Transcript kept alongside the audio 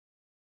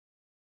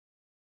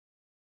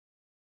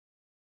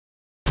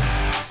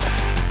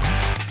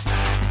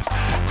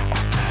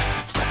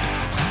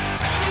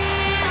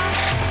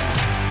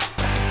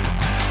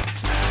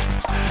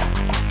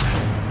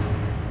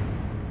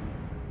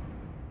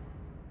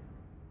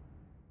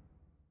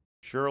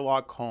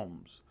Sherlock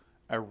Holmes,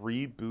 a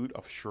reboot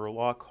of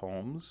Sherlock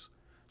Holmes,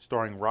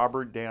 starring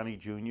Robert Downey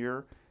Jr.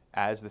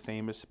 as the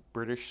famous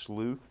British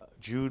sleuth,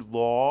 Jude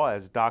Law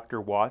as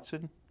Dr.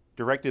 Watson,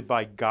 directed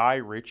by Guy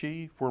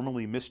Ritchie,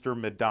 formerly Mr.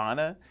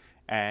 Madonna,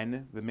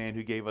 and the man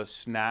who gave us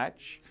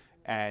Snatch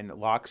and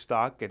Lock,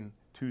 Stock, and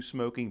Two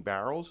Smoking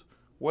Barrels.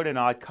 What an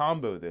odd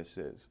combo this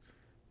is,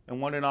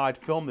 and what an odd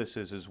film this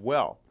is as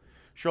well.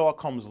 Sherlock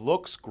Holmes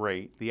looks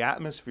great. The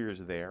atmosphere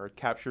is there. It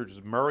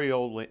captures merry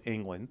old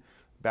England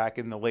back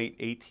in the late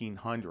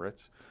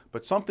 1800s,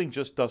 but something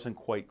just doesn't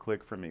quite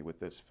click for me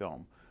with this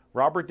film.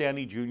 Robert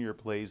Downey Jr.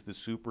 plays the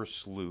super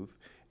sleuth,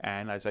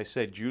 and as I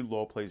said, Jude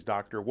Law plays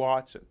Dr.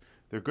 Watson.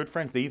 They're good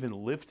friends. They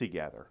even live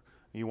together.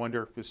 You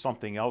wonder if there's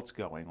something else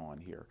going on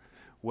here.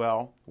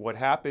 Well, what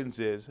happens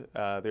is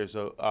there's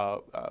a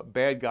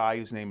bad guy.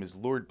 His name is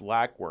Lord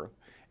Blackworth,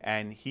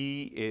 and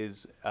he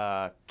is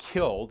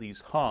killed.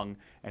 He's hung,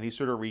 and he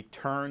sort of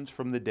returns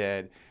from the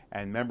dead,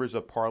 and members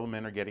of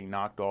Parliament are getting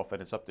knocked off,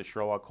 and it's up to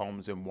Sherlock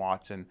Holmes and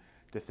Watson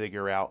to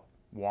figure out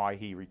why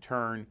he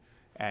returned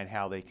and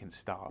how they can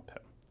stop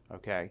him.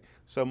 Okay,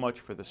 so much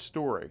for the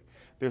story.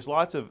 There's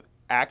lots of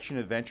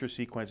action-adventure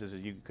sequences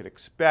as you could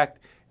expect,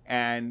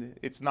 and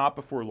it's not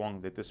before long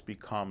that this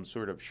becomes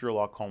sort of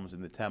Sherlock Holmes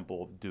in the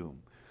Temple of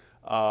Doom.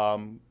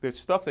 There's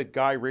stuff that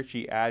Guy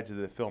Ritchie adds to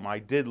the film I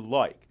did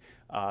like.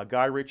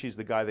 Guy Ritchie's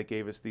the guy that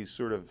gave us these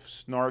sort of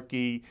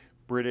snarky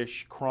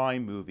British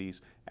crime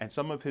movies, and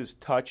some of his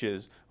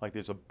touches, like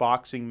there's a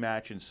boxing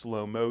match in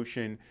slow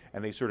motion,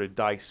 and they sort of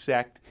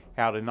dissect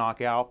how to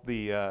knock out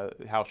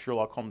how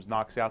Sherlock Holmes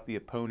knocks out the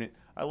opponent.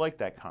 I like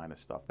that kind of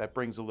stuff. That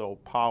brings a little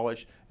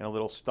polish and a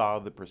little style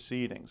to the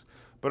proceedings.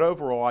 But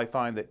overall, I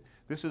find that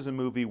this is a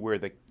movie where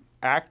the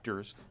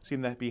actors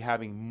seem to be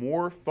having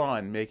more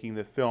fun making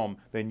the film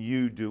than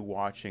you do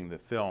watching the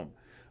film.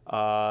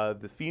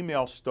 The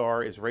female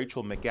star is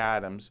Rachel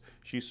McAdams.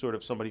 She's sort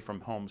of somebody from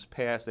Holmes'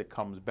 past that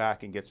comes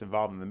back and gets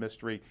involved in the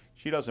mystery.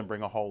 She doesn't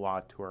bring a whole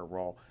lot to her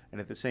role.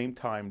 And at the same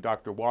time,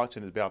 Dr.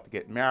 Watson is about to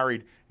get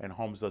married, and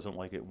Holmes doesn't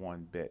like it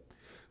one bit.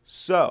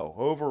 So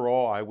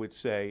overall, I would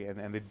say,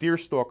 and the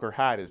deerstalker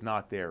hat is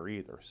not there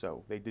either.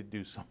 So they did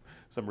do some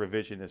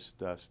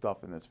revisionist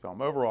stuff in this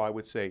film. Overall, I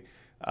would say,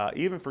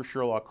 even for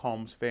Sherlock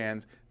Holmes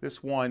fans,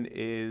 this one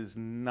is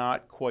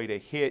not quite a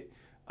hit.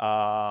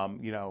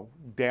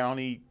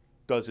 Downey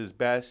does his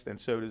best,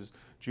 and so does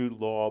Jude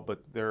Law,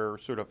 but they're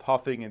sort of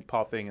huffing and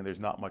puffing, and there's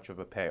not much of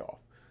a payoff.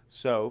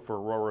 So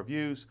for raw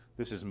reviews,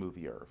 this is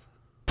Movie Irv.